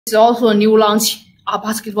It's also a new launch, a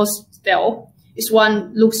basketball style. This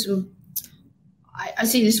one looks, I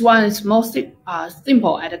see this one is mostly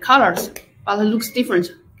simple at the colors, but it looks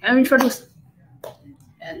different. Can you introduce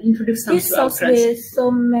some this socks with so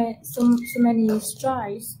many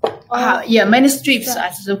stripes. Yeah, many strips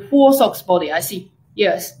at the full socks body. I see.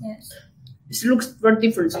 Yes. This looks very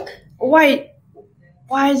different. Why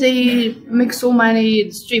they make so many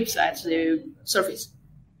strips at the surface?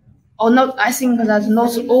 Or not? I think that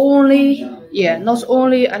not only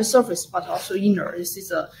at the surface but also inner. This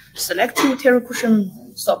is a selective terry cushion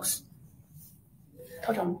socks.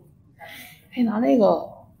 套上，可以拿那个。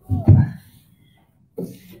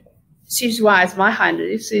This one is my hand.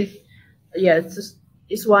 You see,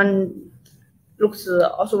 this one looks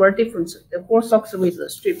also very different. The four socks with the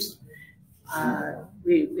strips.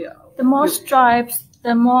 The more stripes,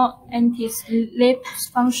 the more anti-slip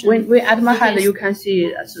function. When at my hand, you can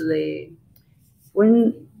see as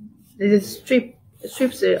when the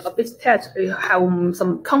strips are a bit tight, you have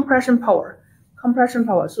some compression power. So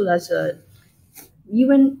that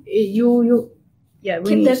even when you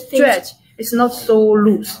stretch, it's not so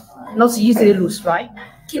loose, not easily loose, right?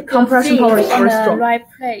 Keep the compression power is very strong. The right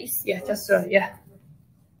place. Yeah, just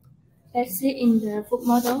Let's see in the foot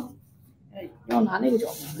model. 要拿那个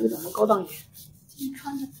脚，那个脚能高档一点。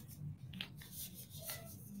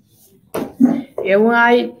Yeah, when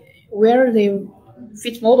I wear the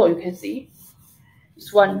fit model, you can see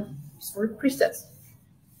this one is very precise.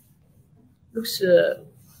 Looks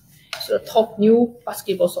it's a top new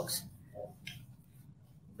basketball socks.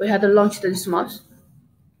 We had launched this month.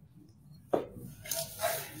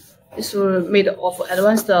 This was made of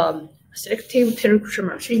advanced selective terry cushion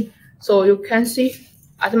machine. So you can see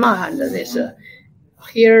at my hand this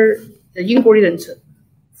here the ingredient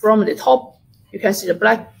from the top. You can see the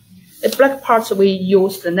black parts we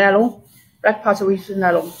use the nylon. Black parts we use the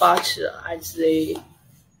nylon, but as the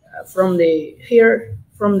from the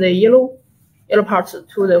yellow parts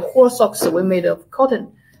to the whole socks we made of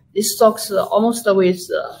cotton. These socks almost with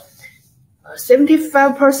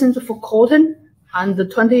 75% for cotton and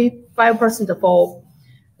 25% for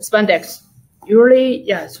spandex. Usually,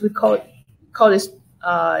 yes, we call this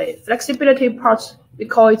flexibility parts. We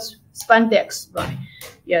call it spandex, right?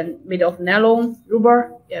 Yeah, made of nylon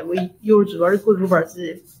rubber. Yeah, we use very good rubber,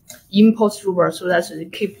 the import rubber, so that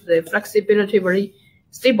it keep the flexibility very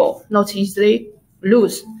stable, not easily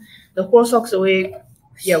loose. The whole socks we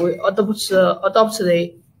adopt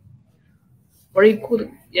the very good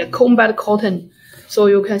combat cotton, so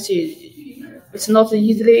you can see it's not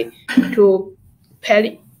easily to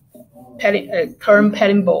turn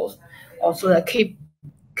padding balls, also that keep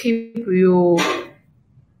you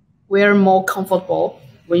wear more comfortable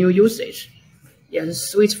when you use it. Yeah, the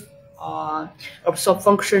switch absorb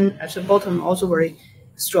function at the bottom also very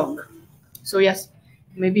strong. So yes,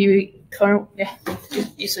 maybe we turn. Yeah,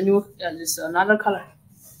 it's a new. It's another color.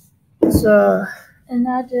 It's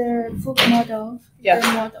another foot model. Yeah.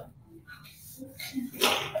 Model.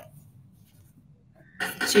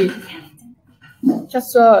 See,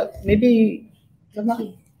 just maybe 什么？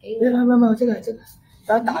没有这个，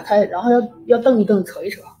把它打开，然后要蹬一蹬，扯一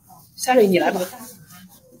扯。夏瑞，你来吧。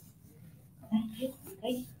可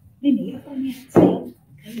以，妹妹要后面加油，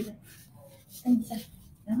可以的，蹬一下，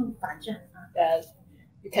然后反转啊。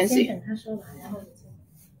You can see. 先等他说完，然后。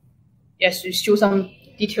Yes, you show some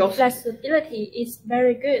details. Flexibility is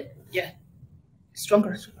very good. Yeah,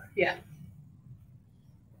 stronger. Yeah.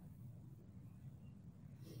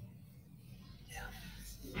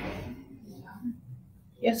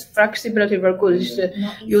 Yes, flexibility very good.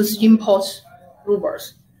 Use import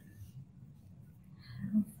rubbers.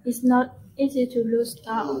 It's not easy to lose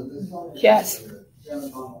down. Yes. 然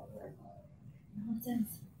后这样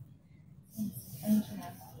子，蹬出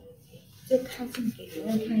来，就靠近给别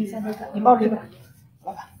人看一下那个。你抱着这个，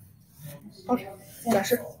老板，抱着，展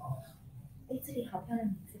示。哎，这里好漂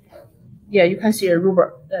亮，这个。Yeah, you can see a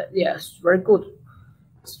rubber. Yes, very good.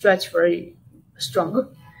 Stretch very strong.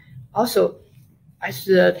 Also, as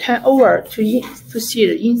turn over to see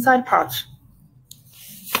the inside part.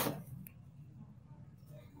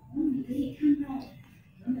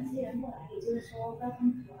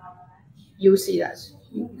 You see that?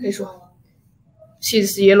 可以说 see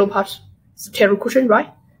this yellow part. It's terry cushion,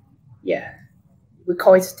 right? Yeah. We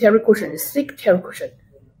call it terry cushion, thick terry cushion.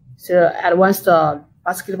 So advanced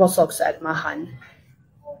basketball socks at my hand.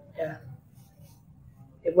 Yeah.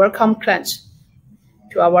 Welcome clients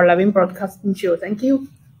to our live broadcasting show. Thank you.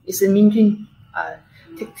 It's a Minjin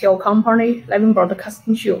textile company live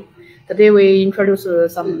broadcasting show. Today we introduce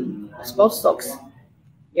some sports socks.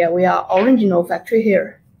 Yeah, we are original factory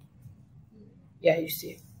here. Yeah, you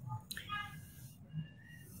see.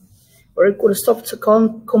 very good soft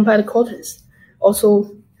compact cottons,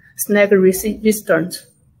 also snag resistant.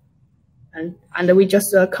 And we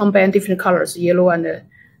just combine different colors, yellow and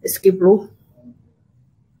sky blue,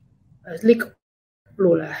 liquid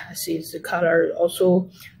blue. I see the color also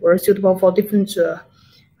very suitable for different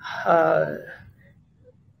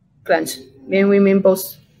plants. Men, women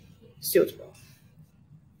both suitable.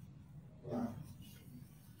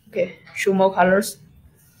 Okay, show more colors.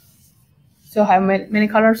 So have many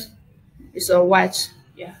colors. It's a white.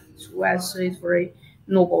 Yeah, it's white. So it's very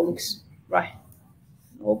noble looks, right?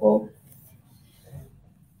 Noble.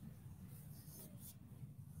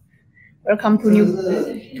 Welcome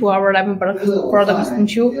to our live product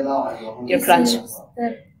control, dear clients.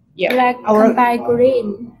 Yeah, black combined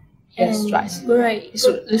green. Yes, and right. gray.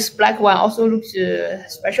 This black one also looks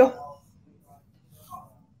special.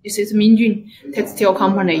 This is Minjun Textile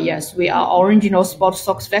Company. Yes, we are original sport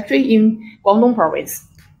socks factory in Guangdong province,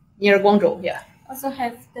 near Guangzhou. Yeah. Also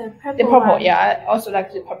have the purple. The purple. One. Yeah, I also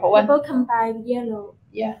like the purple one. Purple combined yellow.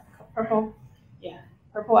 Yeah, purple. Yeah,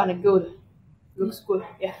 purple and gold. Looks good.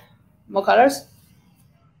 Yeah. More colors.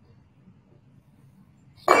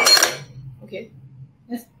 Okay.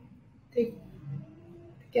 Let's take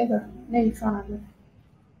together.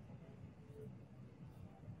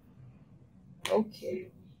 Okay.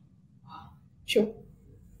 Sure.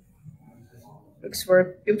 Looks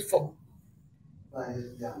very beautiful.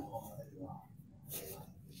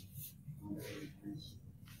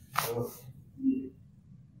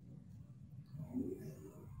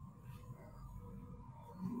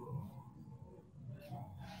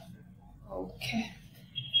 Okay.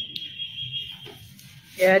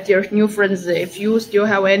 Yeah, dear new friends, if you still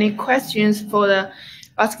have any questions for the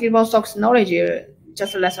basketball socks knowledge,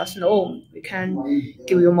 just let us know. We can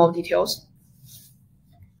give you more details.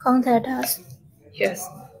 Contact us. Yes.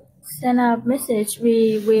 Send a message.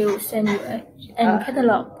 We will send you a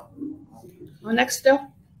catalog. Next step.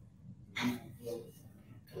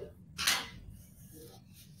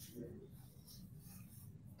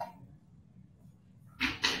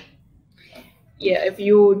 Yeah, if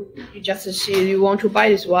you just see you want to buy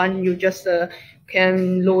this one, you just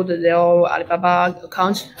can load their Alibaba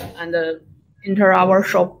account and enter our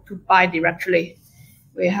shop to buy directly.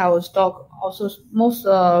 We have stock also most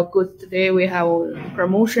good today. We have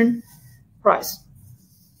promotion price.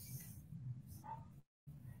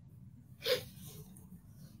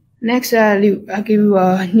 Next, I'll give you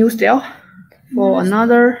a new style for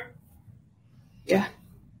another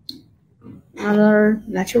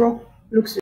natural looks.